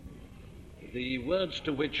The words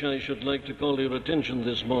to which I should like to call your attention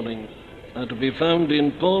this morning are to be found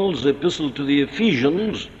in Paul's epistle to the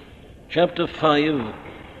Ephesians, chapter 5,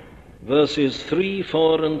 verses 3,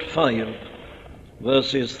 4, and 5.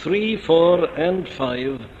 Verses 3, 4, and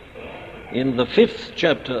 5 in the 5th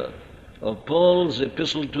chapter of Paul's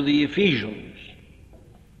epistle to the Ephesians.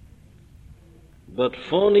 But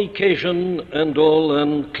fornication and all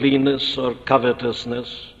uncleanness or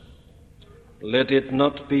covetousness, let it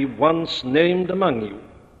not be once named among you,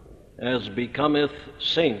 as becometh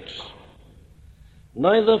saints,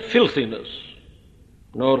 neither filthiness,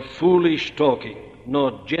 nor foolish talking,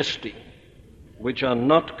 nor jesting, which are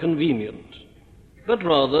not convenient, but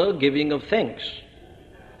rather giving of thanks.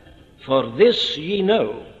 For this ye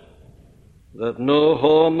know, that no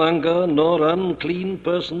whoremonger, nor unclean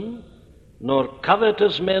person, nor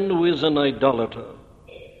covetous man who is an idolater,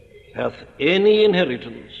 hath any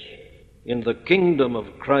inheritance in the kingdom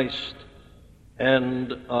of Christ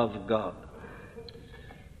and of God.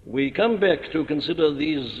 We come back to consider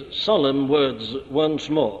these solemn words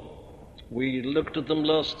once more. We looked at them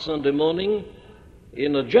last Sunday morning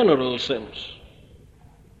in a general sense.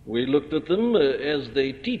 We looked at them as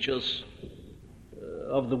they teach us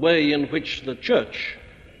of the way in which the church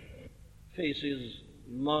faces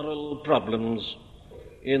moral problems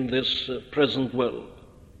in this present world.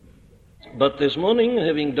 But this morning,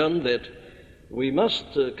 having done that, we must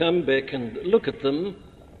come back and look at them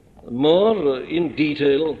more in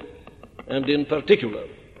detail and in particular.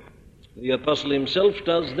 The apostle himself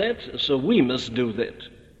does that, so we must do that,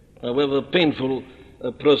 however painful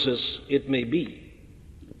a process it may be.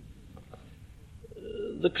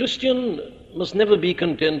 The Christian must never be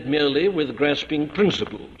content merely with grasping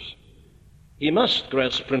principles. He must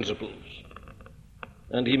grasp principles,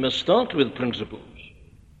 and he must start with principles.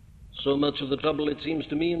 So much of the trouble, it seems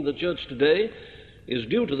to me, in the church today is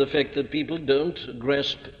due to the fact that people don't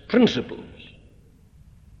grasp principles.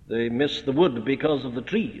 They miss the wood because of the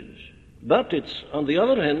trees. But it's, on the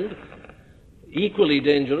other hand, equally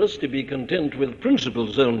dangerous to be content with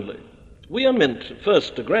principles only. We are meant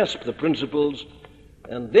first to grasp the principles,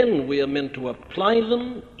 and then we are meant to apply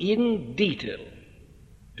them in detail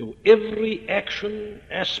to every action,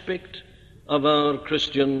 aspect of our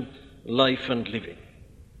Christian life and living.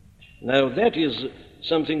 Now, that is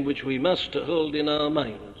something which we must hold in our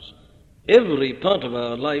minds. Every part of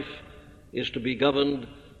our life is to be governed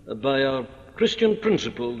by our Christian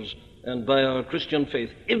principles and by our Christian faith.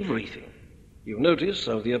 Everything. You notice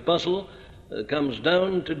how the apostle comes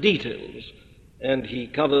down to details, and he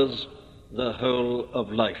covers the whole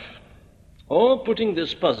of life. Or, putting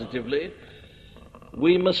this positively,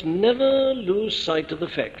 we must never lose sight of the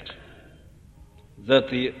fact that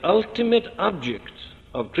the ultimate object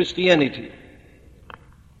of Christianity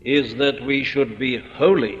is that we should be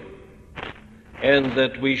holy and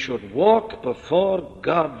that we should walk before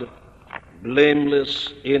God blameless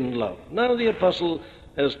in love. Now the apostle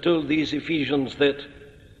has told these Ephesians that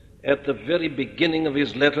at the very beginning of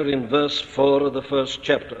his letter in verse 4 of the first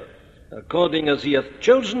chapter, according as he hath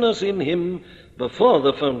chosen us in him before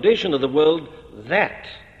the foundation of the world, that,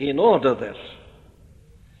 in order that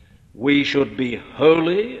we should be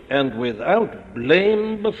holy and without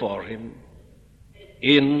blame before him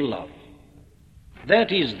in love. That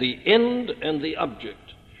is the end and the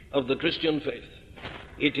object of the Christian faith.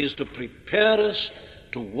 It is to prepare us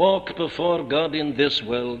to walk before God in this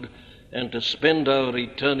world and to spend our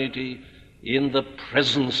eternity in the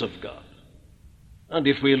presence of God. And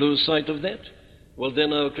if we lose sight of that, well,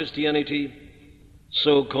 then our Christianity,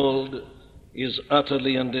 so-called, is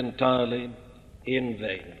utterly and entirely in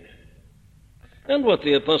vain. And what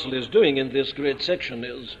the apostle is doing in this great section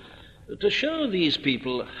is to show these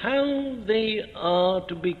people how they are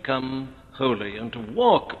to become holy and to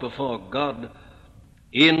walk before God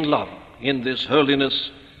in love, in this holiness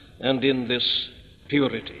and in this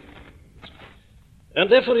purity.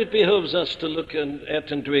 And therefore it behoves us to look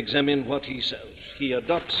at and to examine what he says. He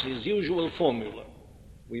adopts his usual formula.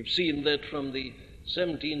 We've seen that from the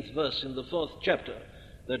 17th verse in the 4th chapter,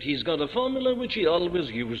 that he's got a formula which he always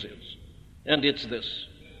uses. And it's this.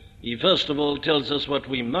 He first of all tells us what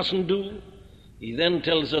we mustn't do. He then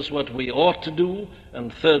tells us what we ought to do.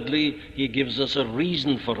 And thirdly, he gives us a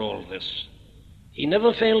reason for all this. He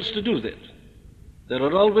never fails to do that. There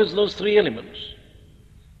are always those three elements.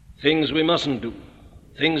 Things we mustn't do,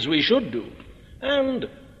 things we should do, and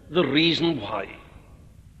the reason why.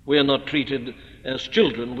 We are not treated as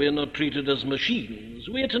children. We are not treated as machines.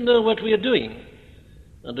 We are to know what we are doing.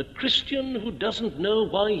 And a Christian who doesn't know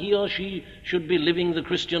why he or she should be living the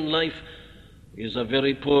Christian life is a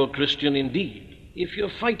very poor Christian indeed. If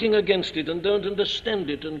you're fighting against it and don't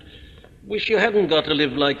understand it and Wish you hadn't got to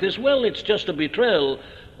live like this. Well, it's just a betrayal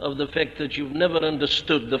of the fact that you've never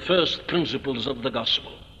understood the first principles of the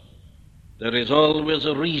gospel. There is always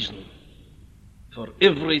a reason for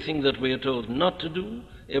everything that we are told not to do,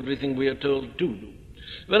 everything we are told to do.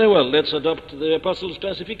 Very well, let's adopt the apostles'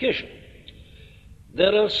 classification.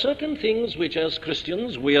 There are certain things which, as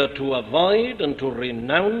Christians, we are to avoid and to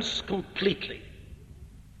renounce completely.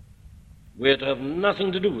 We are to have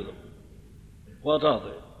nothing to do with them. What are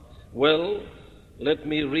they? Well, let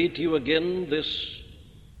me read to you again this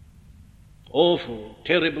awful,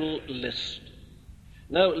 terrible list.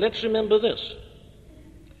 Now, let's remember this.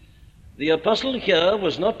 The apostle here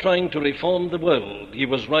was not trying to reform the world. He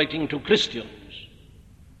was writing to Christians.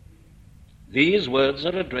 These words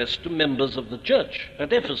are addressed to members of the church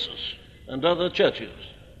at Ephesus and other churches.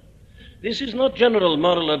 This is not general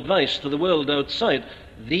moral advice to the world outside.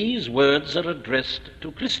 These words are addressed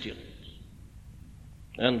to Christians.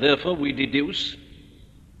 And therefore we deduce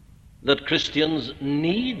that Christians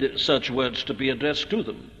need such words to be addressed to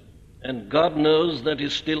them. And God knows that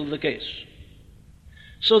is still the case.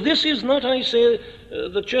 So this is not, I say,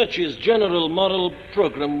 the church's general moral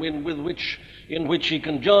program in which he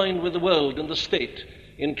can join with the world and the state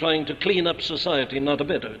in trying to clean up society, not a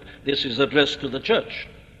bit of it. This is addressed to the church.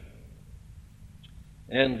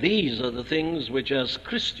 And these are the things which, as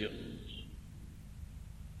Christians,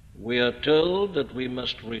 we are told that we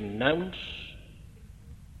must renounce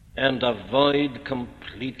and avoid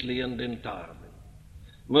completely and entirely.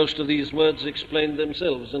 Most of these words explain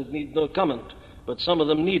themselves and need no comment, but some of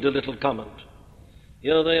them need a little comment.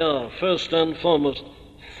 Here they are. First and foremost,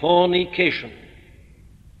 fornication.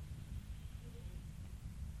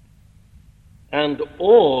 And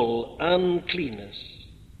all uncleanness.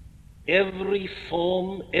 Every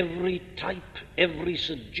form, every type, every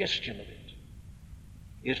suggestion of it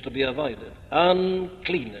is to be avoided.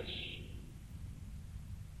 Uncleanness.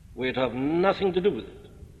 We'd have nothing to do with it.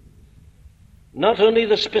 Not only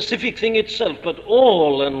the specific thing itself, but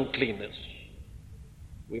all uncleanness.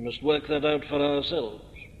 We must work that out for ourselves.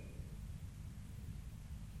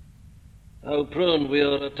 How prone we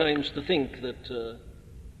are at times to think that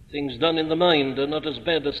things done in the mind are not as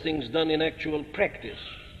bad as things done in actual practice.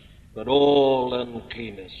 But all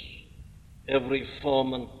uncleanness, every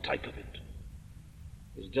form and type of it,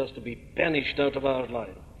 is just to be banished out of our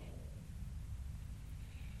lives.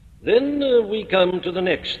 Then we come to the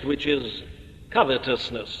next, which is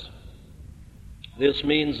covetousness. This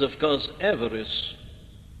means, of course, avarice,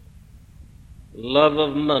 love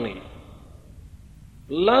of money.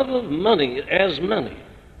 Love of money as money.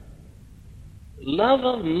 Love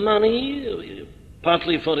of money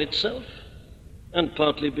partly for itself and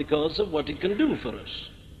partly because of what it can do for us.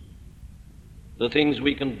 The things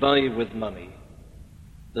we can buy with money,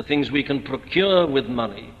 the things we can procure with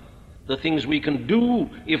money, the things we can do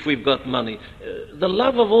if we've got money. The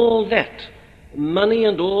love of all that, money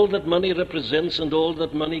and all that money represents and all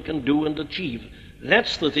that money can do and achieve,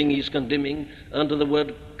 that's the thing he's condemning under the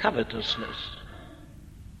word covetousness.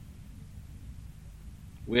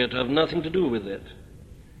 We are to have nothing to do with it.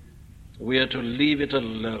 We are to leave it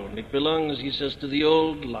alone. It belongs, he says, to the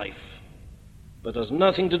old life, but has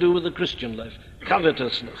nothing to do with the Christian life.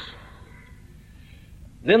 Covetousness.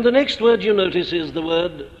 Then the next word you notice is the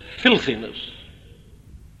word filthiness.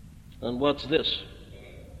 And what's this?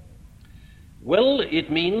 Well,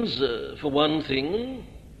 it means, for one thing,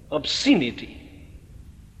 obscenity.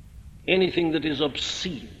 Anything that is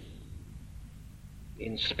obscene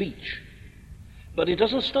in speech. But it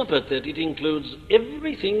doesn't stop at that. It includes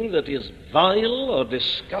everything that is vile or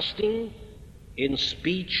disgusting in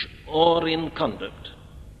speech or in conduct.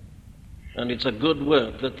 And it's a good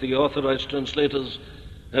word that the authorized translators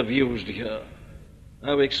have used here.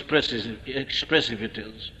 How expressive it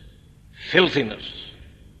is. Filthiness.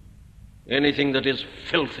 Anything that is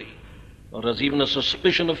filthy or has even a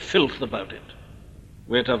suspicion of filth about it,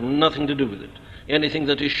 we're to have nothing to do with it. Anything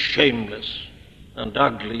that is shameless and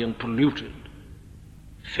ugly and polluted.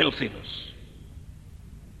 Filthiness.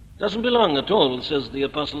 Doesn't belong at all, says the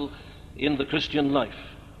apostle, in the Christian life.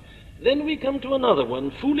 Then we come to another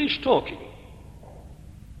one, foolish talking.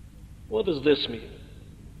 What does this mean?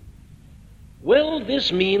 Well,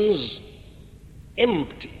 this means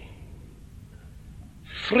empty,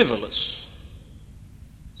 frivolous,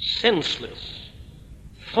 senseless,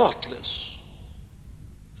 thoughtless,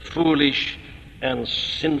 foolish and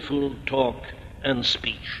sinful talk and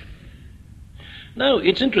speech. Now,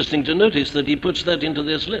 it's interesting to notice that he puts that into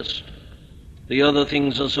this list. The other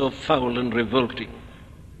things are so foul and revolting.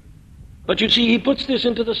 But you see, he puts this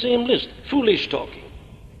into the same list, foolish talking.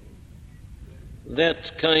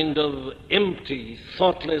 that kind of empty,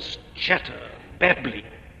 thoughtless chatter, babbling.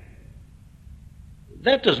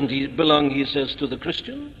 That doesn't belong, he says, to the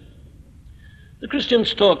Christian. The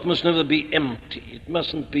Christian's talk must never be empty. It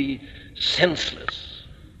mustn't be senseless.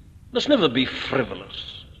 It must never be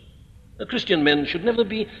frivolous. A Christian man should never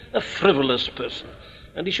be a frivolous person,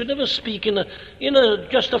 and he should never speak in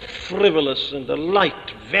just a frivolous and a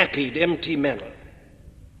light, vapid, empty manner.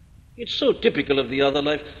 It's so typical of the other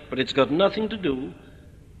life, but it's got nothing to do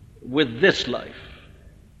with this life.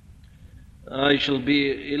 I shall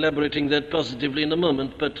be elaborating that positively in a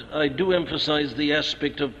moment, but I do emphasize the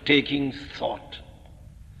aspect of taking thought.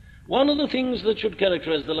 One of the things that should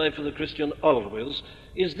characterize the life of the Christian always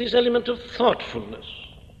is this element of thoughtfulness.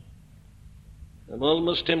 I'm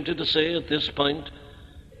almost tempted to say at this point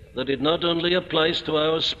that it not only applies to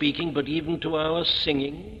our speaking, but even to our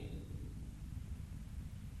singing.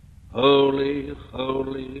 Holy,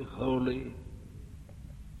 holy, holy,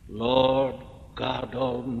 Lord God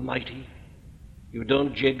Almighty. You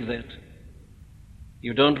don't jig that.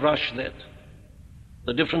 You don't rush that.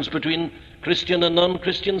 The difference between Christian and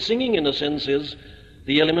non-Christian singing, in a sense, is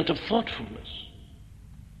the element of thoughtfulness.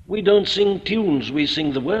 We don't sing tunes, we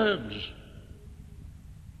sing the words.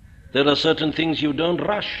 There are certain things you don't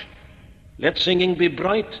rush. Let singing be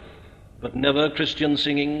bright, but never Christian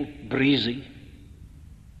singing breezy.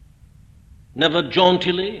 Never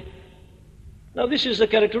jauntily. Now, this is a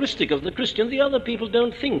characteristic of the Christian. The other people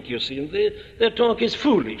don't think, you see. Their talk is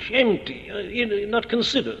foolish, empty, not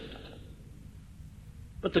considered.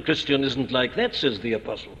 But the Christian isn't like that, says the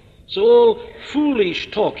apostle. So all foolish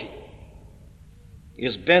talking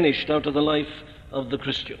is banished out of the life of the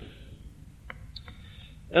Christian.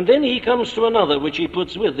 And then he comes to another, which he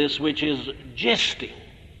puts with this, which is jesting.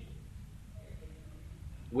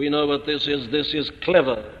 We know what this is. This is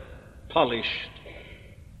clever, polished,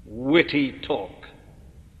 witty talk,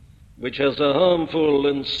 which has a harmful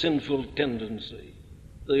and sinful tendency.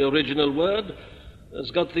 The original word has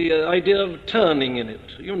got the idea of turning in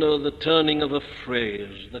it. You know, the turning of a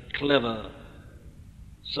phrase, the clever,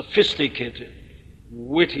 sophisticated,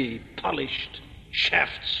 witty, polished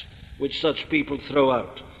shafts which such people throw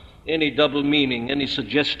out. Any double meaning, any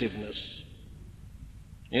suggestiveness,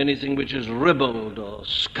 anything which is ribald or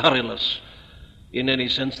scurrilous in any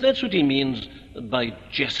sense. That's what he means by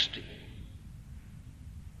jesting.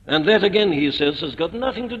 And that, again, he says, has got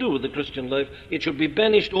nothing to do with the Christian life. It should be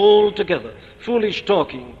banished altogether. Foolish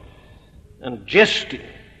talking and jesting,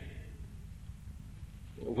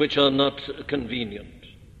 which are not convenient.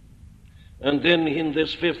 And then in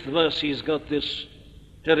this 5th verse, he's got this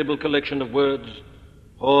terrible collection of words: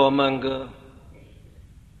 whoremonger,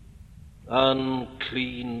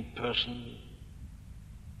 unclean person.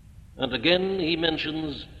 And again he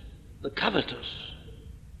mentions the covetous.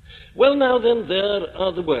 Well, now then, there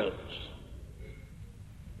are the words.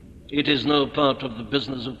 It is no part of the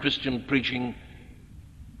business of Christian preaching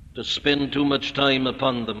to spend too much time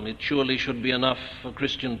upon them. It surely should be enough for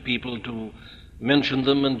Christian people to mention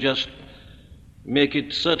them and just make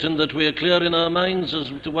it certain that we are clear in our minds as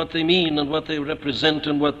to what they mean and what they represent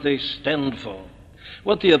and what they stand for.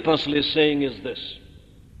 What the apostle is saying is this: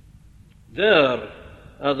 there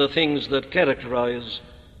are the things that characterize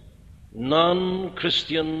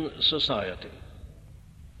non-Christian society.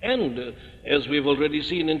 And as we've already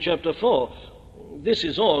seen in chapter 4, this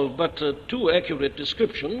is all but a too accurate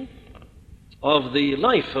description of the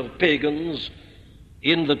life of pagans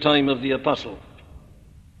in the time of the apostle.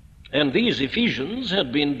 And these Ephesians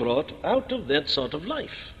had been brought out of that sort of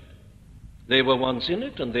life. They were once in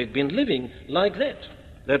it, and they'd been living like that.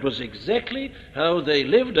 That was exactly how they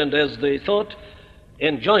lived, and as they thought,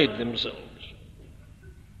 enjoyed themselves.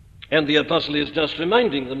 And the apostle is just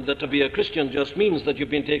reminding them that to be a Christian just means that you've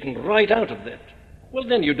been taken right out of that. Well,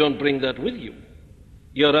 then you don't bring that with you.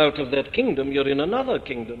 You're out of that kingdom, you're in another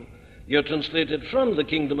kingdom. You're translated from the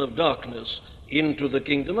kingdom of darkness into the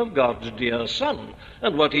kingdom of God's dear Son.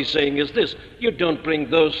 And what he's saying is this: you don't bring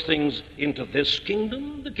those things into this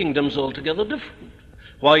kingdom. The kingdom's altogether different.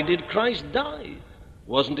 Why did Christ die?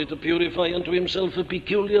 Wasn't it to purify unto himself a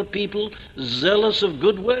peculiar people, zealous of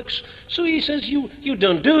good works? So he says, you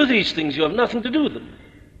don't do these things. You have nothing to do with them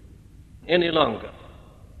any longer.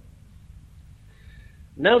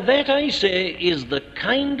 Now that, I say, is the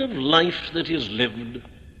kind of life that is lived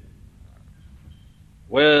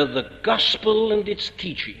where the gospel and its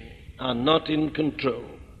teaching are not in control.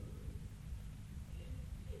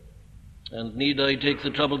 And need I take the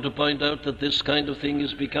trouble to point out that this kind of thing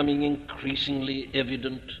is becoming increasingly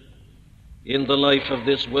evident in the life of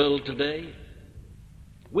this world today?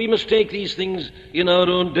 We must take these things in our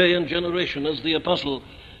own day and generation, as the apostle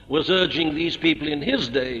was urging these people in his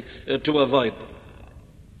day to avoid them.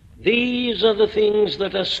 These are the things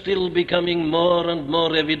that are still becoming more and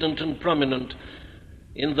more evident and prominent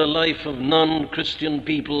in the life of non-Christian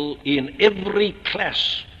people in every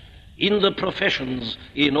class, in the professions,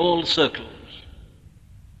 in all circles.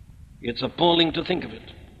 It's appalling to think of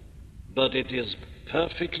it, but it is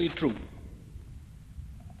perfectly true.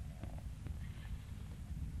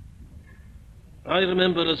 I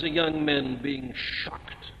remember as a young man being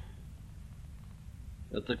shocked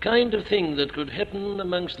at the kind of thing that could happen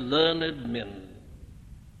amongst learned men,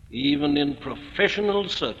 even in professional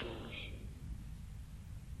circles.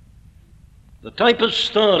 The type of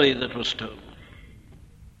story that was told.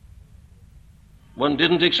 One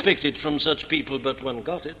didn't expect it from such people, but one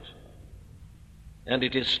got it. And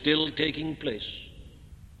it is still taking place.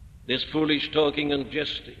 This foolish talking and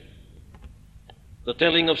jesting, the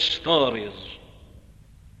telling of stories,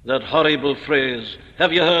 that horrible phrase,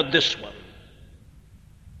 "Have you heard this one?"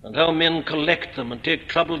 And how men collect them and take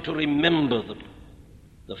trouble to remember them.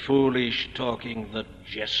 The foolish talking, the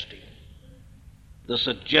jesting, the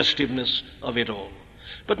suggestiveness of it all.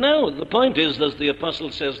 But now the point is, as the apostle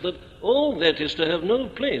says, that all that is to have no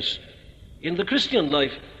place in the Christian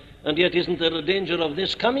life. And yet isn't there a danger of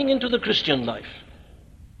this coming into the Christian life?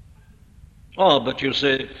 Oh, but you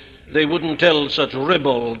say, they wouldn't tell such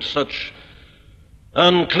ribald, such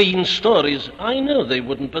unclean stories. I know they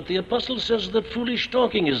wouldn't, but the apostle says that foolish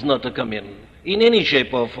talking is not to come in any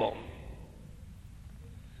shape or form.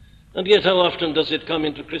 And yet how often does it come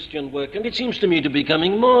into Christian work? And it seems to me to be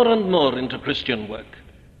coming more and more into Christian work.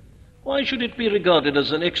 Why should it be regarded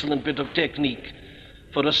as an excellent bit of technique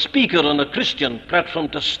for a speaker on a Christian platform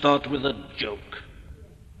to start with a joke?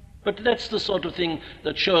 But that's the sort of thing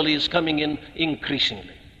that surely is coming in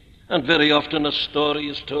increasingly. And very often a story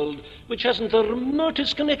is told which hasn't the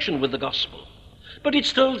remotest connection with the gospel. But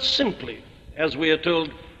it's told simply, as we are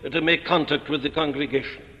told, to make contact with the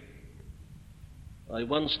congregation. I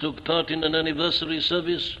once took part in an anniversary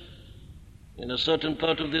service in a certain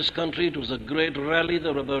part of this country. It was a great rally.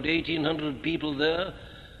 There were about 1,800 people there.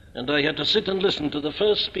 And I had to sit and listen to the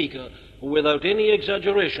first speaker, who, without any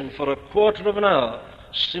exaggeration, for a quarter of an hour,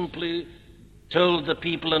 simply told the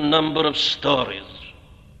people a number of stories.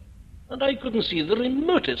 And I couldn't see the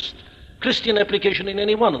remotest Christian application in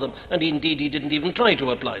any one of them, and indeed he didn't even try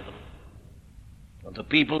to apply them. And the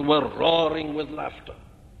people were roaring with laughter,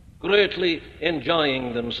 greatly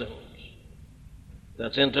enjoying themselves.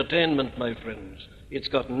 That's entertainment, my friends. It's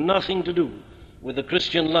got nothing to do with the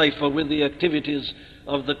Christian life or with the activities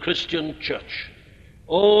of the Christian church.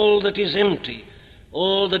 All that is empty,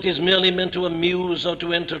 all that is merely meant to amuse or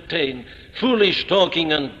to entertain, foolish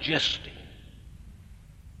talking and jesting,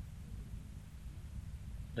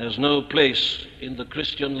 there's no place in the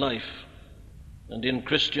Christian life and in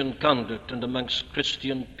Christian conduct and amongst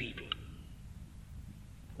Christian people.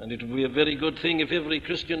 And it would be a very good thing if every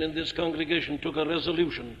Christian in this congregation took a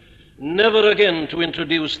resolution never again to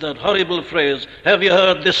introduce that horrible phrase, "Have you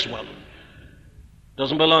heard this one?"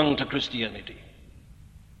 Doesn't belong to Christianity.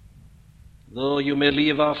 Though you may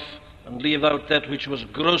leave off and leave out that which was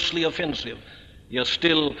grossly offensive, you're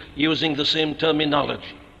still using the same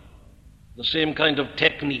terminology, the same kind of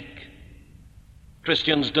technique.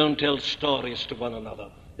 Christians don't tell stories to one another.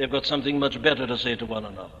 They've got something much better to say to one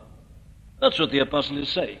another. That's what the apostle is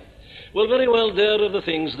saying. Well, very well, there are the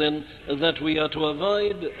things then that we are to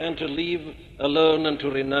avoid and to leave alone and to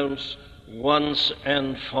renounce once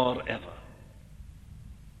and forever.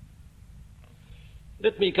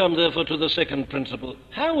 Let me come therefore to the second principle.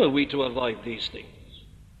 How are we to avoid these things?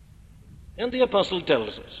 And the apostle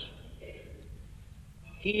tells us.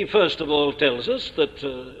 He first of all tells us that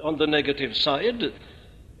on the negative side,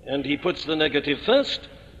 and he puts the negative first,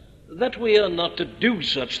 that we are not to do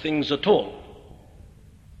such things at all.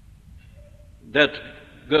 That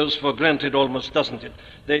goes for granted almost, doesn't it?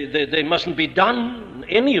 They mustn't be done,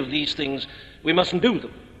 any of these things, we mustn't do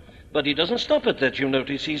them. But he doesn't stop at that, you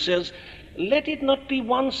notice. He says, let it not be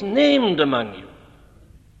once named among you.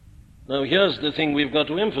 Now here's the thing we've got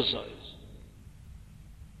to emphasize.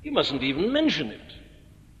 You mustn't even mention it.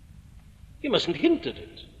 You mustn't hint at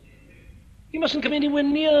it. You mustn't come anywhere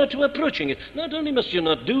near to approaching it. Not only must you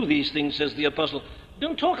not do these things, says the apostle,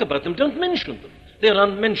 don't talk about them, don't mention them. They're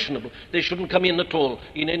unmentionable. They shouldn't come in at all,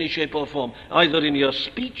 in any shape or form, either in your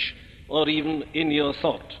speech or even in your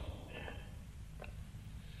thought.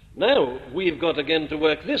 Now, we've got again to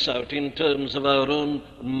work this out in terms of our own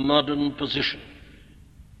modern position.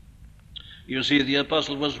 You see, the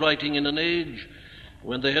apostle was writing in an age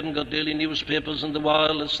when they hadn't got daily newspapers and the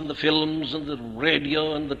wireless and the films and the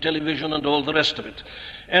radio and the television and all the rest of it.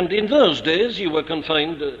 And in those days you were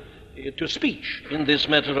confined to speech in this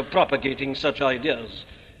matter of propagating such ideas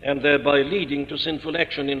and thereby leading to sinful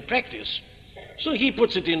action in practice. So he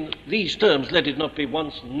puts it in these terms: let it not be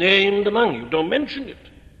once named among you. Don't mention it.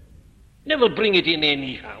 Never bring it in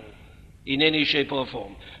anyhow, in any shape or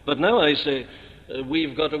form. But now I say,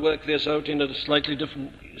 we've got to work this out in a slightly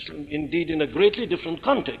different, indeed in a greatly different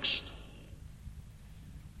context.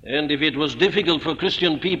 And if it was difficult for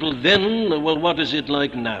Christian people then, well, what is it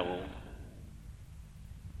like now?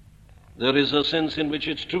 There is a sense in which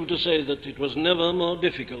it's true to say that it was never more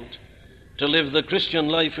difficult to live the Christian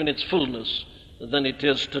life in its fullness than it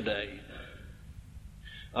is today.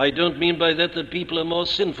 I don't mean by that that people are more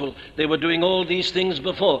sinful. They were doing all these things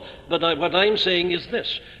before. But what I'm saying is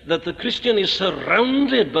this, that the Christian is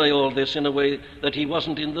surrounded by all this in a way that he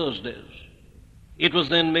wasn't in those days. It was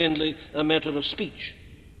then mainly a matter of speech.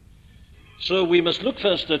 So we must look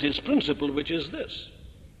first at his principle, which is this.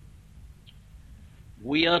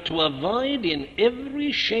 We are to avoid in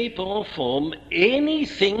every shape or form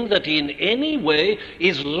anything that in any way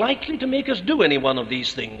is likely to make us do any one of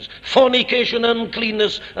these things: fornication,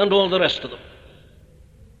 uncleanness, and all the rest of them.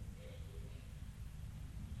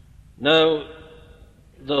 Now,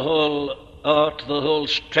 the whole art, the whole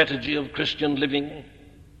strategy of Christian living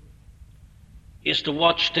is to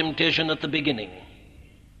watch temptation at the beginning.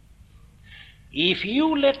 If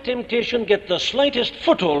you let temptation get the slightest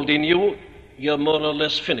foothold in you, you're more or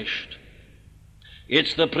less finished.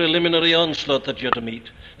 It's the preliminary onslaught that you're to meet.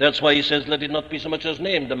 That's why he says, let it not be so much as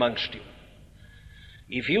named amongst you.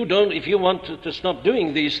 If you want to stop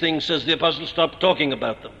doing these things, says the apostle, stop talking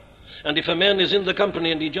about them. And if a man is in the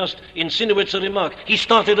company and he just insinuates a remark, he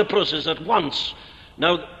started a process at once.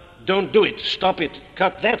 Now, don't do it. Stop it.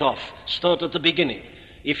 Cut that off. Start at the beginning.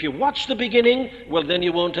 If you watch the beginning, well, then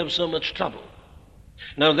you won't have so much trouble.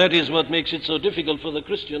 Now, that is what makes it so difficult for the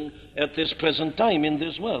Christian at this present time in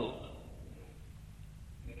this world.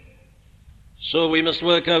 So we must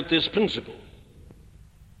work out this principle.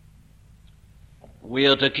 We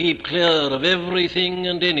are to keep clear of everything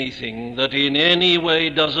and anything that in any way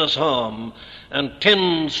does us harm and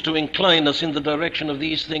tends to incline us in the direction of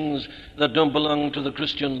these things that don't belong to the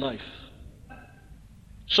Christian life.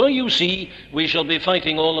 So you see, we shall be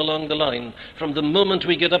fighting all along the line from the moment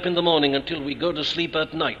we get up in the morning until we go to sleep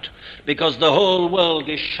at night, because the whole world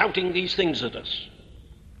is shouting these things at us.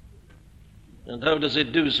 And how does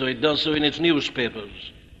it do so? It does so in its newspapers.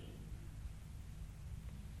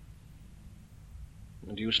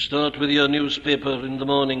 And you start with your newspaper in the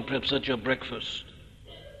morning, perhaps at your breakfast.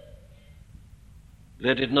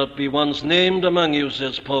 Let it not be once named among you,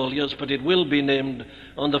 says Paul. Yes, but it will be named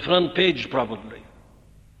on the front page probably.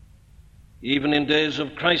 Even in days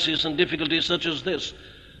of crisis and difficulty such as this,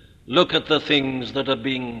 look at the things that are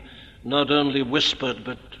being not only whispered,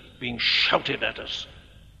 but being shouted at us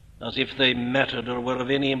as if they mattered or were of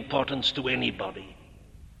any importance to anybody.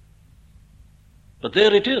 But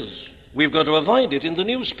there it is. We've got to avoid it in the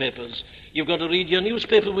newspapers. You've got to read your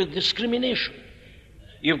newspaper with discrimination.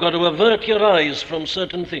 You've got to avert your eyes from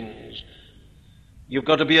certain things. You've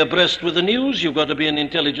got to be abreast with the news. You've got to be an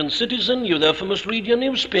intelligent citizen. You therefore must read your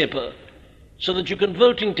newspaper so that you can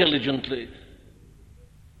vote intelligently.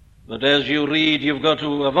 But as you read, you've got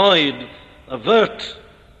to avert,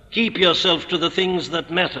 keep yourself to the things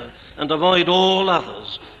that matter, and avoid all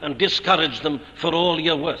others, and discourage them for all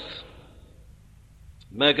you're worth.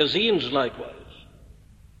 Magazines, likewise.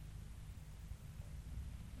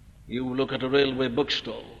 You look at a railway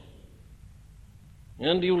bookstall,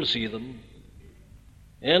 and you'll see them,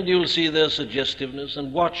 and you'll see their suggestiveness,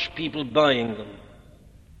 and watch people buying them.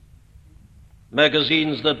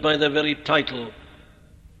 Magazines that by their very title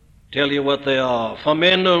tell you what they are. For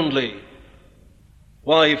men only.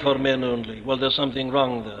 Why for men only? Well, there's something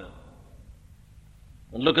wrong there.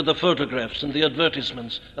 And look at the photographs and the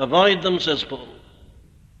advertisements. Avoid them, says Paul.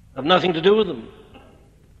 Have nothing to do with them.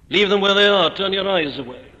 Leave them where they are. Turn your eyes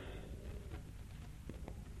away.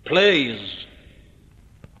 Plays,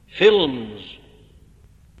 films,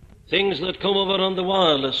 things that come over on the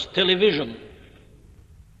wireless, television.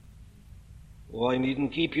 Oh, I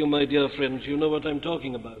needn't keep you, my dear friends. You know what I'm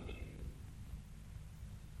talking about.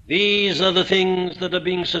 These are the things that are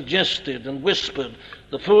being suggested and whispered,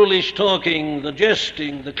 the foolish talking, the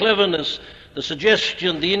jesting, the cleverness, the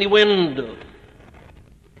suggestion, the innuendo.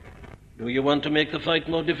 Do you want to make the fight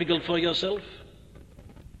more difficult for yourself?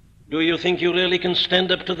 Do you think you really can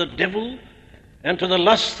stand up to the devil and to the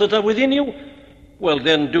lusts that are within you? Well,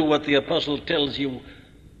 then do what the apostle tells you.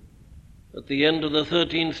 At the end of the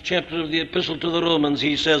 13th chapter of the Epistle to the Romans,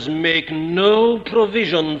 he says, make no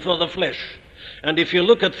provision for the flesh. And if you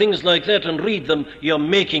look at things like that and read them, you're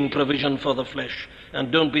making provision for the flesh.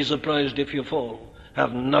 and don't be surprised if you fall.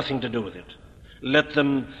 Have nothing to do with it. Let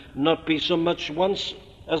them not be so much once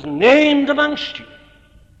as named amongst you.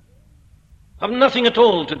 Have nothing at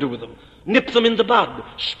all to do with them. Nip them in the bud.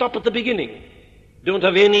 Stop at the beginning. Don't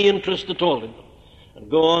have any interest at all in them. And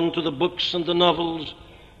go on to the books and the novels.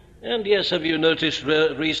 And yes, have you noticed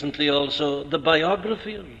recently also the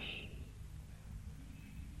biographies?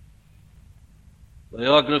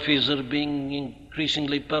 Biographies are being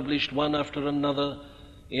increasingly published one after another,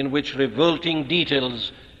 in which revolting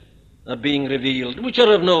details are being revealed, which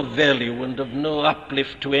are of no value and of no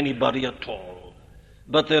uplift to anybody at all.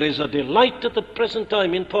 But there is a delight at the present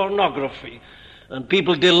time in pornography, and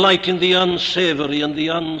people delight in the unsavory and the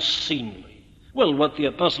unseemly. Well, what the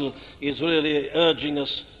apostle is really urging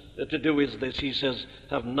us to do is this. He says,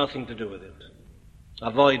 have nothing to do with it.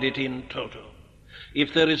 Avoid it in toto.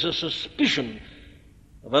 If there is a suspicion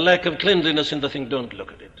of a lack of cleanliness in the thing, don't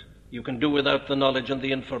look at it. You can do without the knowledge and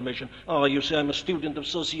the information. Oh, you say, I'm a student of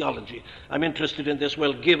sociology. I'm interested in this.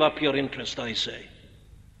 Well, give up your interest, I say.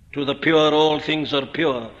 To the pure, all things are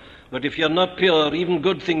pure. But if you're not pure, even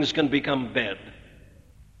good things can become bad.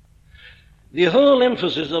 The whole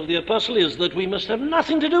emphasis of the apostle is that we must have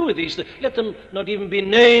nothing to do with these things. Let them not even be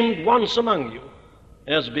named once among you,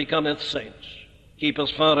 as becometh saints. Keep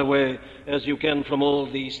as far away as you can from all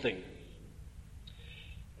these things.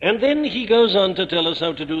 And then he goes on to tell us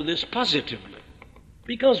how to do this positively,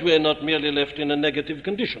 because we're not merely left in a negative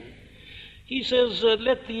condition. He says,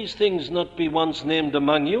 let these things not be once named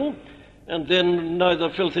among you, and then neither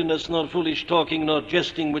filthiness nor foolish talking nor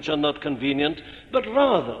jesting which are not convenient, but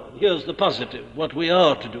rather, here's the positive, what we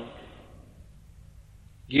are to do.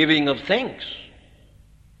 Giving of thanks.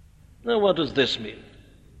 Now what does this mean?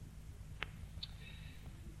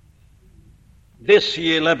 This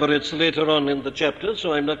he elaborates later on in the chapter,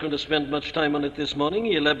 so I'm not going to spend much time on it this morning.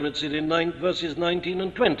 He elaborates it in verses 19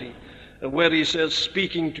 and 20, where he says,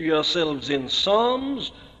 speaking to yourselves in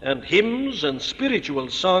psalms and hymns and spiritual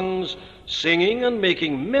songs, singing and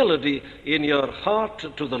making melody in your heart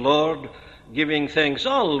to the Lord, giving thanks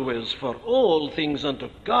always for all things unto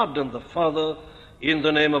God and the Father, in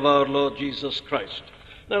the name of our Lord Jesus Christ.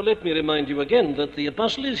 Now, let me remind you again that the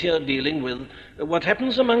apostle is here dealing with what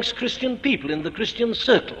happens amongst Christian people in the Christian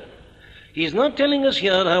circle. He's not telling us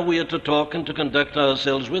here how we are to talk and to conduct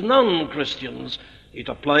ourselves with non-Christians. It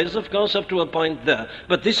applies, of course, up to a point there.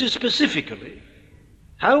 But this is specifically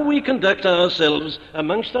how we conduct ourselves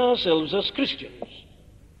amongst ourselves as Christians.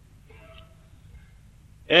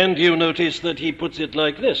 And you notice that he puts it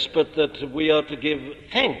like this, but that we are to give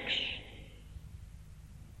thanks.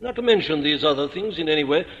 Not to mention these other things in any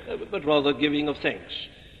way, but rather giving of thanks.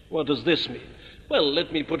 What does this mean? Well,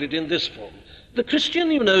 let me put it in this form. The Christian,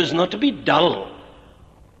 you know, is not to be dull.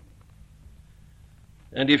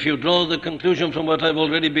 And if you draw the conclusion from what I've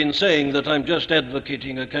already been saying, that I'm just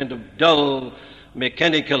advocating a kind of dull,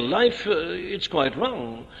 mechanical life, it's quite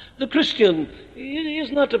wrong. The Christian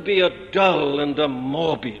is not to be a dull and a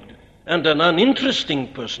morbid and an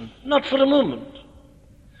uninteresting person, not for a moment.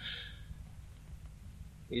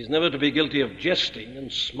 He's never to be guilty of jesting and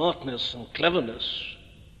smartness and cleverness.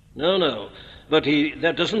 No. But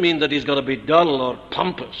that doesn't mean that he's got to be dull or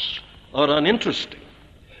pompous or uninteresting.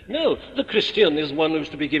 No, the Christian is one who's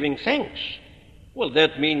to be giving thanks. Well,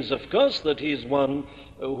 that means, of course, that he's one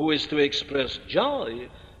who is to express joy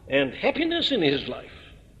and happiness in his life.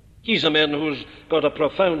 He's a man who's got a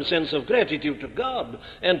profound sense of gratitude to God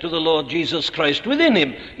and to the Lord Jesus Christ within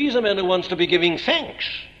him. He's a man who wants to be giving thanks.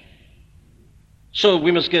 So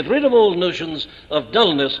we must get rid of all notions of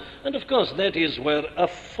dullness, and of course that is where a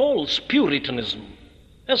false Puritanism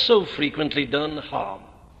has so frequently done harm.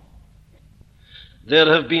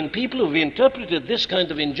 There have been people who've interpreted this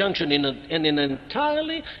kind of injunction in an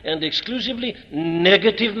entirely and exclusively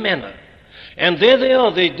negative manner. And there they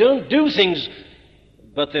are, they don't do things,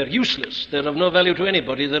 but they're useless. They're of no value to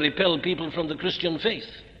anybody. They repel people from the Christian faith.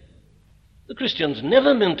 The Christian's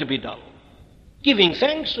never meant to be dull. Giving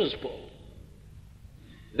thanks, says Paul.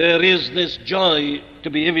 There is this joy to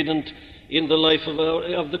be evident in the life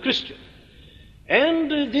of the Christian.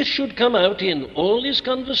 And this should come out in all his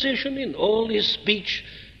conversation, in all his speech,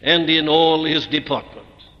 and in all his deportment.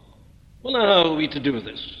 Well, now, how are we to do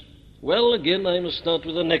this? Well, again, I must start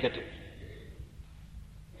with a negative.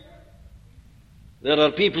 There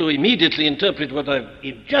are people who immediately interpret what I've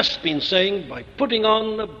just been saying by putting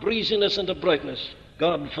on a breeziness and a brightness.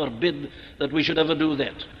 God forbid that we should ever do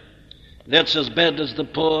that. That's as bad as the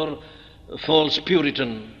poor, false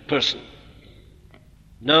Puritan person.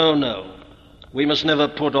 No. We must never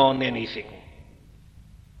put on anything.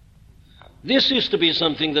 This is to be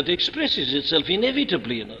something that expresses itself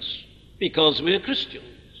inevitably in us. because we're Christians.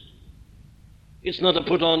 It's not to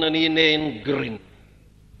put on an inane grin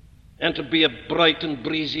and to be a bright and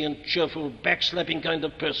breezy and cheerful, backslapping kind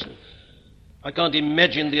of person. I can't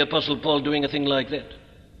imagine the Apostle Paul doing a thing like that.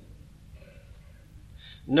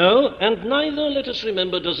 No, and neither, let us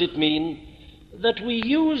remember, does it mean that we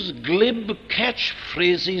use glib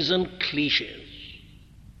catchphrases and cliches.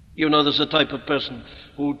 You know, there's a type of person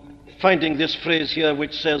who, finding this phrase here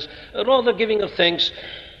which says, rather giving of thanks,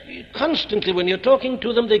 constantly when you're talking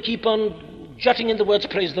to them, they keep on jutting in the words,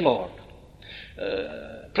 praise the Lord.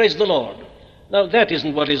 Praise the Lord. Now, that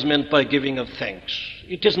isn't what is meant by giving of thanks.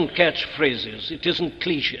 It isn't catchphrases. It isn't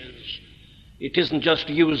cliches. It isn't just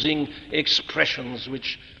using expressions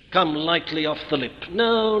which come lightly off the lip.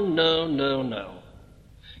 No, no, no, no.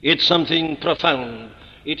 It's something profound.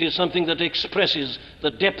 It is something that expresses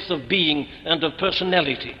the depth of being and of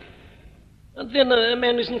personality. And then a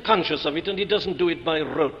man isn't conscious of it, and he doesn't do it by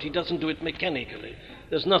rote. He doesn't do it mechanically.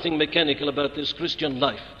 There's nothing mechanical about this Christian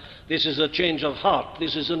life. This is a change of heart.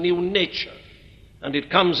 This is a new nature. And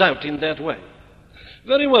it comes out in that way.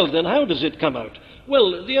 Very well, then, how does it come out?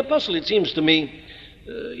 Well, the apostle, it seems to me,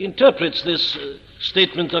 interprets this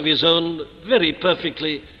statement of his own very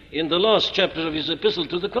perfectly in the last chapter of his epistle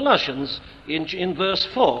to the Colossians, in verse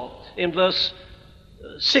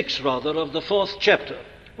 6 of the 4th chapter,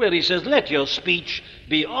 where he says, let your speech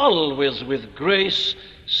be always with grace,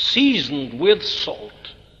 seasoned with salt,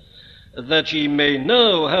 that ye may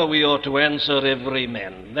know how we ought to answer every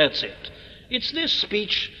man. That's it. It's this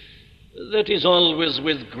speech that is always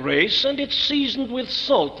with grace, and it's seasoned with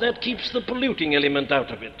salt. That keeps the polluting element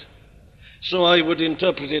out of it. So I would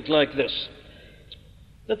interpret it like this,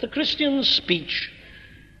 that the Christian's speech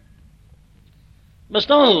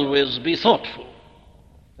must always be thoughtful,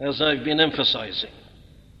 as I've been emphasizing.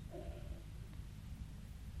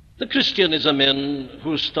 The Christian is a man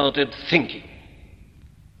who started thinking.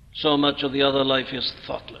 So much of the other life is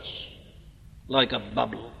thoughtless, like a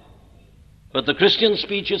bubble. But the Christian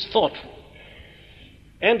speech is thoughtful.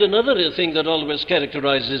 And another thing that always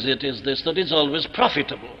characterizes it is this, that it's always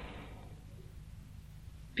profitable.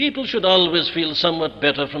 People should always feel somewhat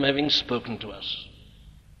better from having spoken to us.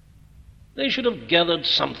 They should have gathered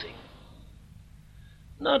something.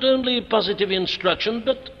 Not only positive instruction,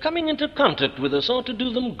 but coming into contact with us ought to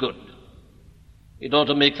do them good. It ought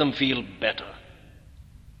to make them feel better.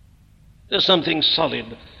 There's something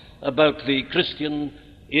solid about the Christian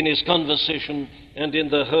in his conversation and in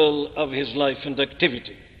the whole of his life and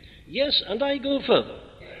activity. Yes, and I go further.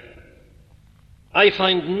 I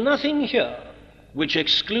find nothing here which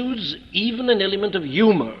excludes even an element of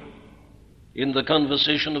humor in the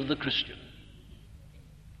conversation of the Christian.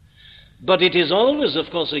 But it is always, of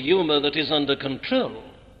course, a humor that is under control.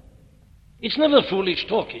 It's never foolish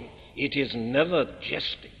talking. It is never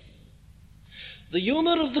jesting. The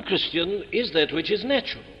humor of the Christian is that which is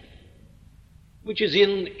natural, which is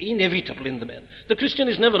inevitable in the man. The Christian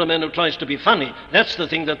is never a man who tries to be funny. That's the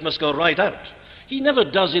thing that must go right out. He never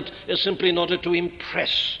does it simply in order to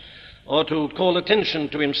impress or to call attention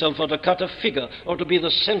to himself or to cut a figure or to be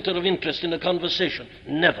the center of interest in a conversation.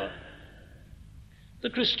 Never. The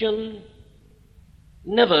Christian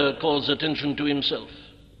never calls attention to himself.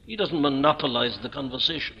 He doesn't monopolize the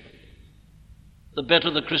conversation. The better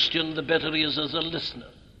the Christian, the better he is as a listener.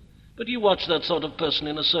 But you watch that sort of person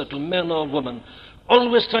in a circle, man or woman,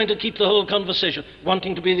 always trying to keep the whole conversation,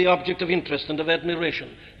 wanting to be the object of interest and of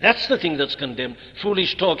admiration. That's the thing that's condemned.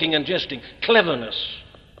 Foolish talking and jesting. Cleverness.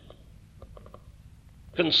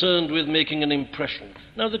 Concerned with making an impression.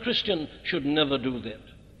 Now, the Christian should never do that.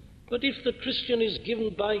 But if the Christian is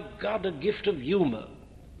given by God a gift of humor,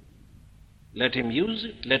 let him use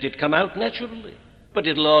it. Let it come out naturally. But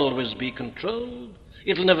it'll always be controlled.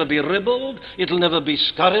 It'll never be ribald. It'll never be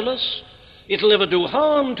scurrilous. It'll never do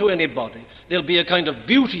harm to anybody. There'll be a kind of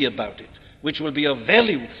beauty about it, which will be of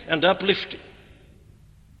value and uplifting.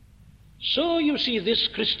 So, you see, this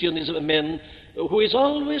Christian is a man who is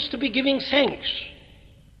always to be giving thanks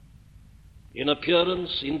in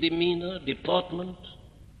appearance, in demeanor, deportment,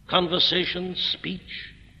 conversation,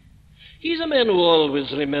 speech. He's a man who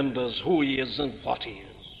always remembers who he is and what he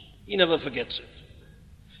is. He never forgets it.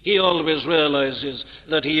 He always realizes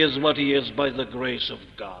that he is what he is by the grace of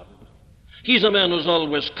God. He's a man who's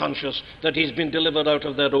always conscious that he's been delivered out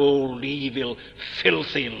of that old, evil,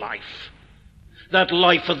 filthy life. That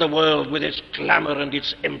life of the world with its clamor and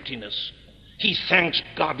its emptiness. He thanks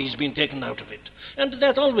God he's been taken out of it. And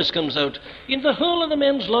that always comes out in the whole of the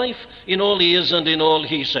man's life, in all he is and in all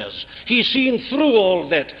he says. He's seen through all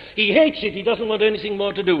that. He hates it. He doesn't want anything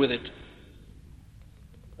more to do with it.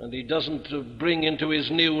 And he doesn't bring into his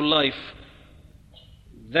new life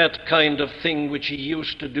that kind of thing which he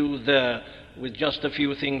used to do there with just a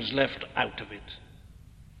few things left out of it.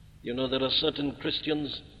 You know, there are certain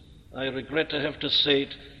Christians, I regret to have to say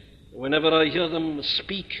it, whenever I hear them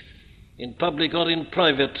speak in public or in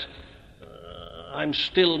private, I'm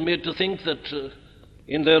still made to think that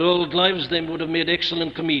in their old lives they would have made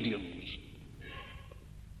excellent comedians.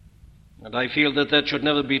 And I feel that that should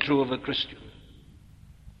never be true of a Christian.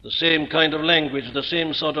 The same kind of language, the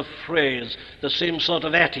same sort of phrase, the same sort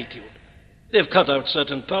of attitude. They've cut out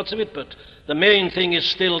certain parts of it, but the main thing is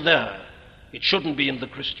still there. It shouldn't be in the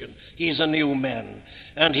Christian. He's a new man,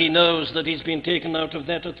 and he knows that he's been taken out of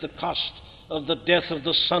that at the cost of the death of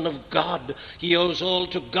the Son of God. He owes all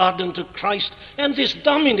to God and to Christ, and this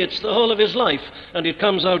dominates the whole of his life, and it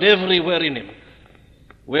comes out everywhere in him.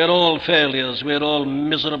 We're all failures, we're all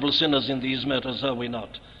miserable sinners in these matters, are we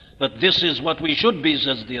not? But this is what we should be,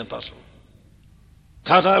 says the apostle.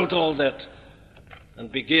 Cut out all that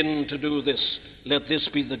and begin to do this. Let this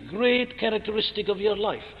be the great characteristic of your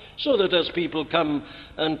life, so that as people come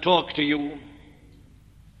and talk to you,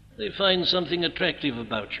 they find something attractive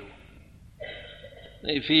about you.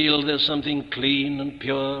 They feel there's something clean and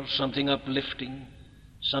pure, something uplifting,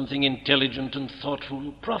 something intelligent and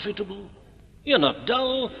thoughtful, profitable. You're not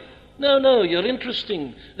dull. No, you're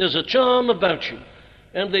interesting. There's a charm about you.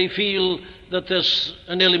 And they feel that there's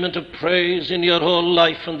an element of praise in your whole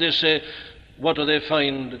life, and they say, what do they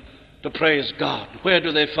find to praise God? Where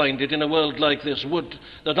do they find it in a world like this? Would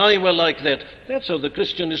that I were like that. That's how the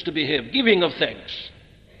Christian is to behave, giving of thanks.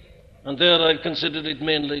 And there I've considered it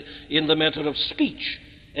mainly in the matter of speech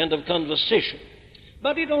and of conversation.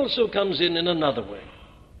 But it also comes in another way.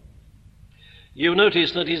 You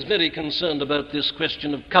notice that he's very concerned about this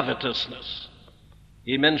question of covetousness.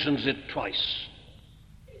 He mentions it twice.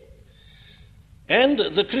 And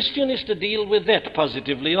the Christian is to deal with that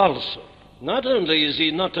positively also. Not only is he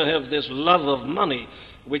not to have this love of money,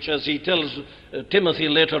 which, as he tells Timothy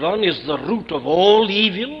later on, is the root of all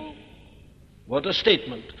evil. What a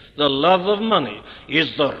statement. The love of money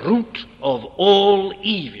is the root of all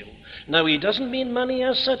evil. Now, he doesn't mean money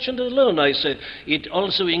as such and alone, I say. It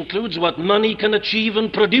also includes what money can achieve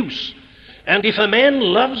and produce. And if a man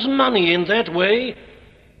loves money in that way,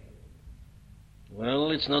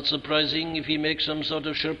 well, it's not surprising if he makes some sort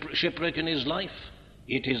of shipwreck in his life.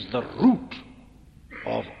 It is the root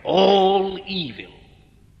of all evil.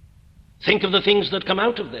 Think of the things that come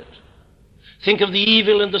out of that. Think of the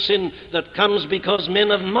evil and the sin that comes because men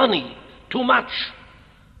have money, too much.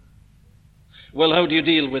 Well, how do you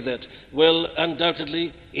deal with that? Well,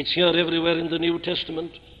 undoubtedly, it's here everywhere in the New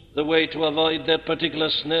Testament. The way to avoid that particular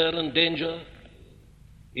snare and danger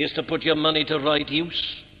is to put your money to right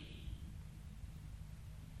use.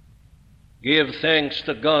 Give thanks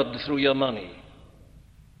to God through your money.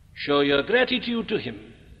 Show your gratitude to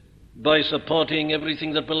Him by supporting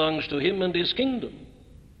everything that belongs to Him and His kingdom.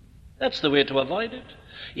 That's the way to avoid it.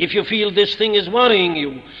 If you feel this thing is worrying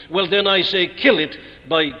you, well, then I say kill it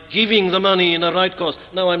by giving the money in a right cause.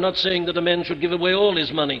 Now, I'm not saying that a man should give away all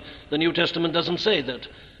his money. The New Testament doesn't say that.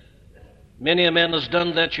 Many a man has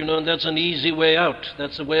done that, you know, and that's an easy way out.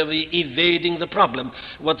 That's a way of evading the problem.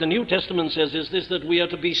 What the New Testament says is this, that we are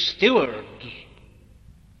to be stewards.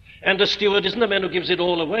 And a steward isn't a man who gives it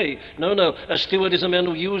all away. No, a steward is a man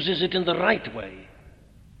who uses it in the right way.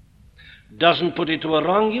 Doesn't put it to a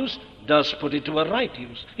wrong use, does put it to a right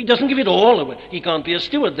use. He doesn't give it all away. He can't be a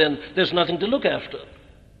steward, then there's nothing to look after.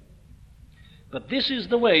 But this is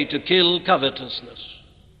the way to kill covetousness.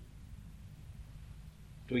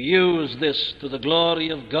 To use this to the glory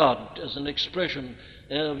of God as an expression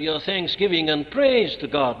of your thanksgiving and praise to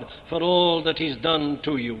God for all that He's done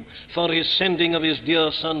to you, for His sending of His dear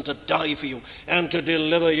Son to die for you and to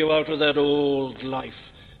deliver you out of that old life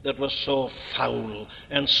that was so foul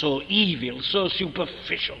and so evil, so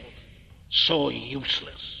superficial, so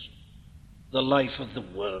useless, the life of the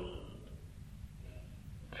world.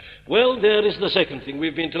 Well, there is the second thing.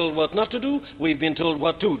 We've been told what not to do, we've been told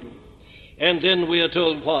what to do. And then we are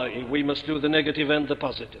told why we must do the negative and the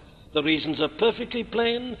positive. The reasons are perfectly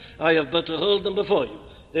plain. I have but to hold them before you.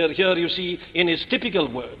 They're here, you see, in his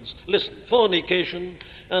typical words. Listen, fornication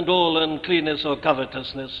and all uncleanness or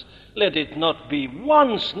covetousness, let it not be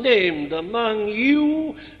once named among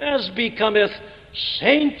you as becometh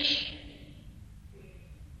saints.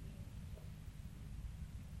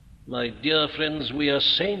 My dear friends, we are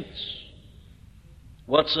saints.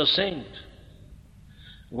 What's a saint?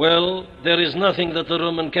 Well, there is nothing that the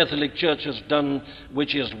Roman Catholic Church has done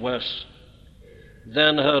which is worse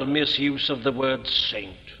than her misuse of the word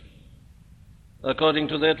saint. According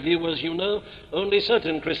to that view, as you know, only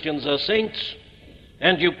certain Christians are saints,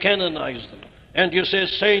 and you canonize them. and you say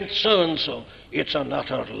Saint so-and-so, it's an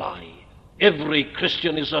utter lie. Every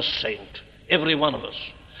Christian is a saint, every one of us.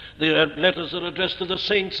 The letters are addressed to the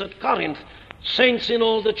saints at Corinth, saints in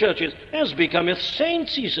all the churches, as becometh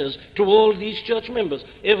saints, he says, to all these church members.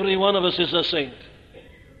 Every one of us is a saint.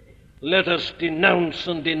 Let us denounce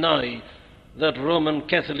and deny that Roman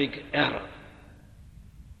Catholic error,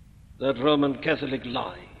 that Roman Catholic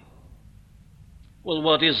lie. Well,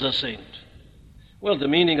 what is a saint? Well, the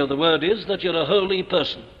meaning of the word is that you're a holy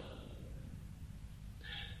person.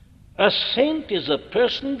 A saint is a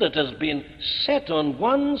person that has been set on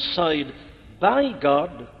one side by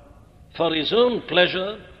God for his own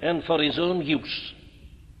pleasure and for his own use.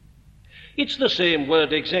 It's the same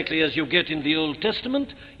word exactly as you get in the Old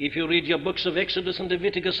Testament, if you read your books of Exodus and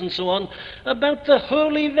Leviticus and so on, about the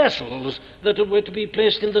holy vessels that were to be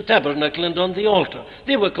placed in the tabernacle and on the altar.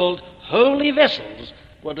 They were called holy vessels.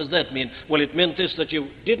 What does that mean? Well, it meant this, that you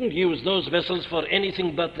didn't use those vessels for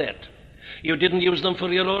anything but that. You didn't use them for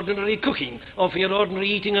your ordinary cooking or for your ordinary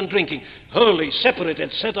eating and drinking. Holy,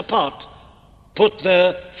 separated, set apart, put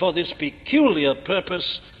there for this peculiar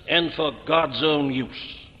purpose and for God's own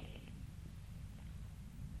use.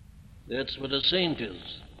 That's what a saint is.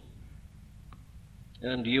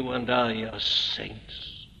 And you and I are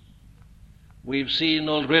saints. We've seen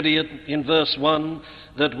already in verse 1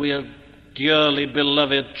 that we are dearly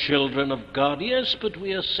beloved children of God. Yes, but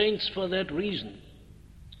we are saints for that reason.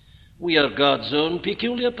 We are God's own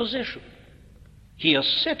peculiar possession. He has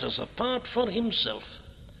set us apart for himself,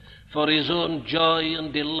 for his own joy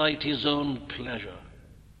and delight, his own pleasure.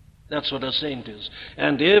 That's what a saint is.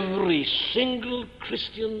 And every single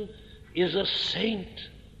Christian is a saint.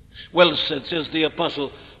 Well, says the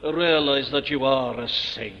apostle, realize that you are a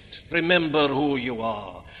saint. Remember who you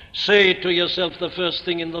are. Say it to yourself the first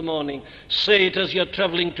thing in the morning. Say it as you're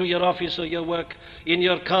traveling to your office or your work, in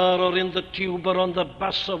your car or in the tube or on the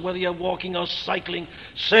bus or whether you're walking or cycling.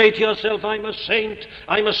 Say to yourself, I'm a saint.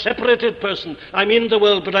 I'm a separated person. I'm in the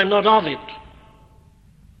world, but I'm not of it.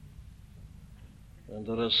 And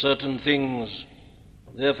there are certain things,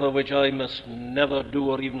 therefore, which I must never do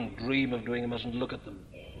or even dream of doing. I mustn't look at them.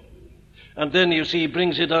 And then, you see, he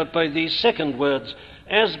brings it out by these second words,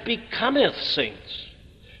 as becometh saints.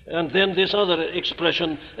 And then this other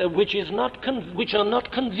expression, which are not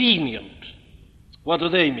convenient. What do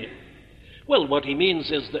they mean? Well, what he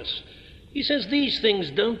means is this. He says these things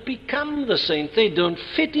don't become the saint. They don't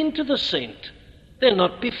fit into the saint. They're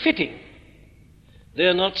not befitting.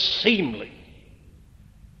 They're not seemly.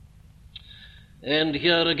 And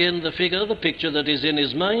here again the picture that is in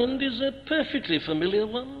his mind is a perfectly familiar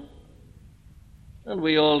one. And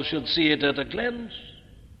we all should see it at a glance.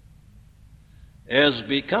 As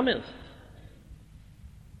becometh.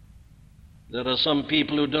 There are some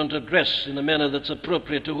people who don't address in a manner that's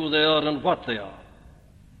appropriate to who they are and what they are.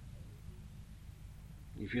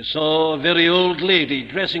 If you saw a very old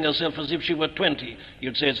lady dressing herself as if she were 20,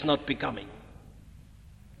 you'd say it's not becoming.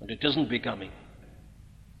 And it isn't becoming.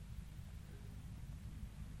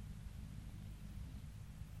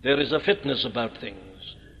 There is a fitness about things.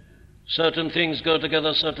 Certain things go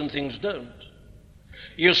together, certain things don't.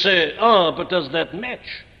 You say, but does that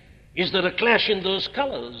match? Is there a clash in those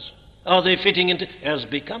colors? Are they fitting into, as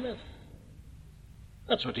becometh?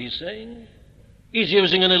 That's what he's saying. He's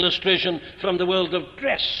using an illustration from the world of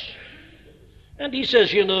dress. And he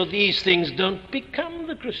says, these things don't become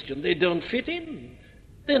the Christian. They don't fit in.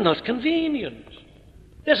 They're not convenient.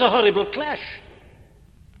 There's a horrible clash.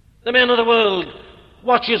 The man of the world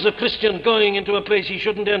watches a Christian going into a place he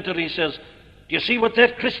shouldn't enter. He says, do you see what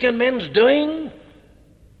that Christian man's doing?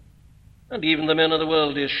 And even the man of the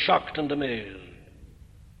world is shocked and amazed.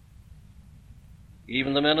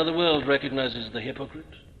 Even the man of the world recognizes the hypocrite.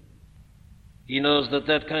 He knows that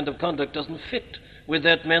that kind of conduct doesn't fit with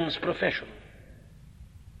that man's profession.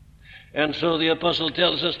 And so the apostle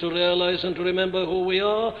tells us to realize and to remember who we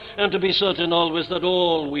are, and to be certain always that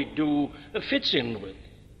all we do fits in with,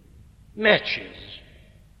 matches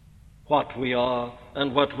what we are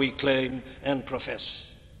and what we claim and profess,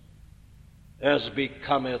 as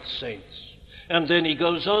becometh saints. And then he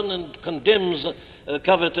goes on and condemns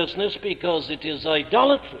covetousness because it is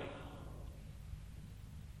idolatry.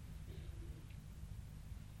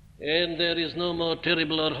 And there is no more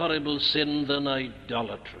terrible or horrible sin than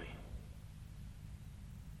idolatry.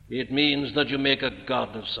 It means that you make a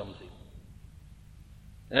god of something,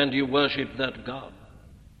 and you worship that god.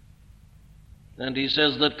 And he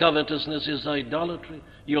says that covetousness is idolatry.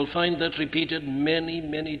 You'll find that repeated many,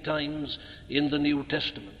 many times in the New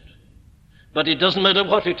Testament. But it doesn't matter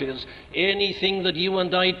what it is. Anything that you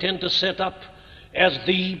and I tend to set up as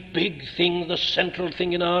the big thing, the central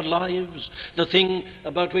thing in our lives, the thing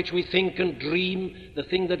about which we think and dream, the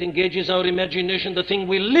thing that engages our imagination, the thing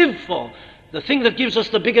we live for, the thing that gives us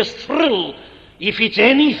the biggest thrill, if it's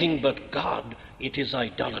anything but God, it is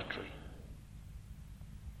idolatry.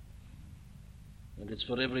 And it's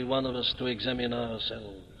for every one of us to examine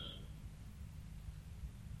ourselves.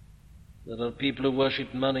 There are people who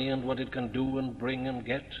worship money and what it can do and bring and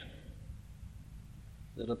get.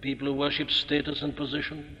 There are people who worship status and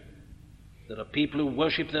position. There are people who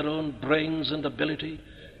worship their own brains and ability.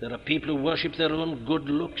 There are people who worship their own good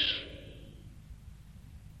looks.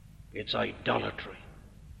 It's idolatry.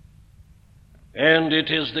 And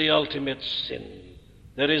it is the ultimate sin.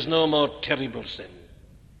 There is no more terrible sin.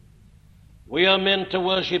 We are meant to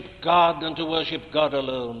worship God and to worship God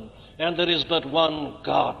alone. And there is but one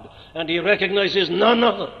God, and He recognizes none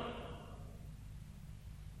other.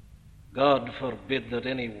 God forbid that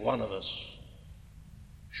any one of us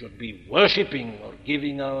should be worshiping or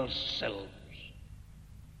giving ourselves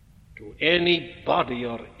to anybody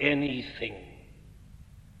or anything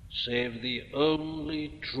save the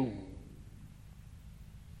only true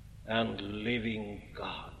and living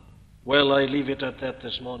God. Well, I leave it at that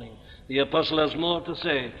this morning. The apostle has more to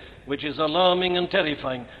say, which is alarming and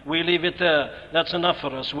terrifying. We leave it there. That's enough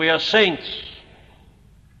for us. We are saints,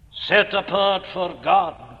 set apart for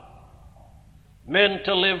God, meant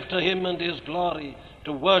to live to Him and His glory,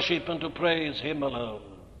 to worship and to praise Him alone.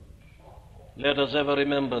 Let us ever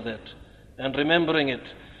remember that. And remembering it,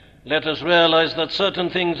 let us realize that certain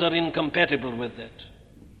things are incompatible with that,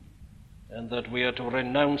 and that we are to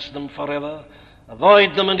renounce them forever,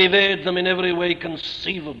 avoid them and evade them in every way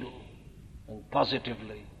conceivable, and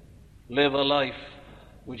positively live a life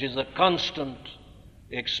which is a constant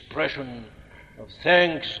expression of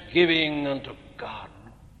thanksgiving unto God,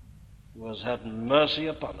 who has had mercy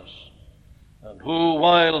upon us, and who,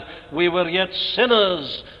 while we were yet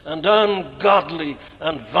sinners and ungodly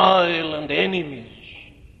and vile and enemies,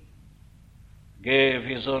 gave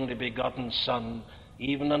His only begotten Son,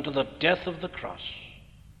 even unto the death of the cross,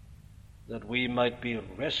 that we might be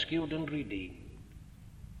rescued and redeemed,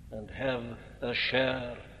 and have a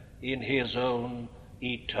share in His own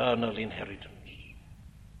eternal inheritance.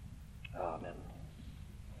 Amen.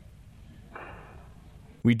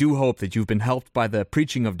 We do hope that you've been helped by the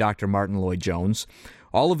preaching of Dr. Martyn Lloyd-Jones.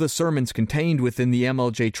 All of the sermons contained within the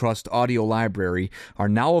MLJ Trust audio library are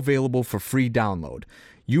now available for free download.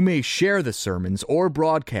 You may share the sermons or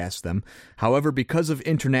broadcast them. However, because of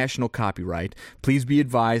international copyright, please be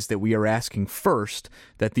advised that we are asking first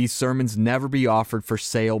that these sermons never be offered for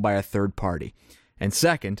sale by a third party. And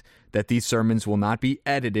second, that these sermons will not be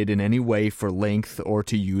edited in any way for length or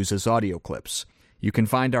to use as audio clips. You can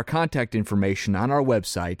find our contact information on our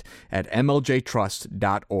website at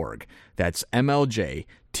mljtrust.org. That's mljtrust.org.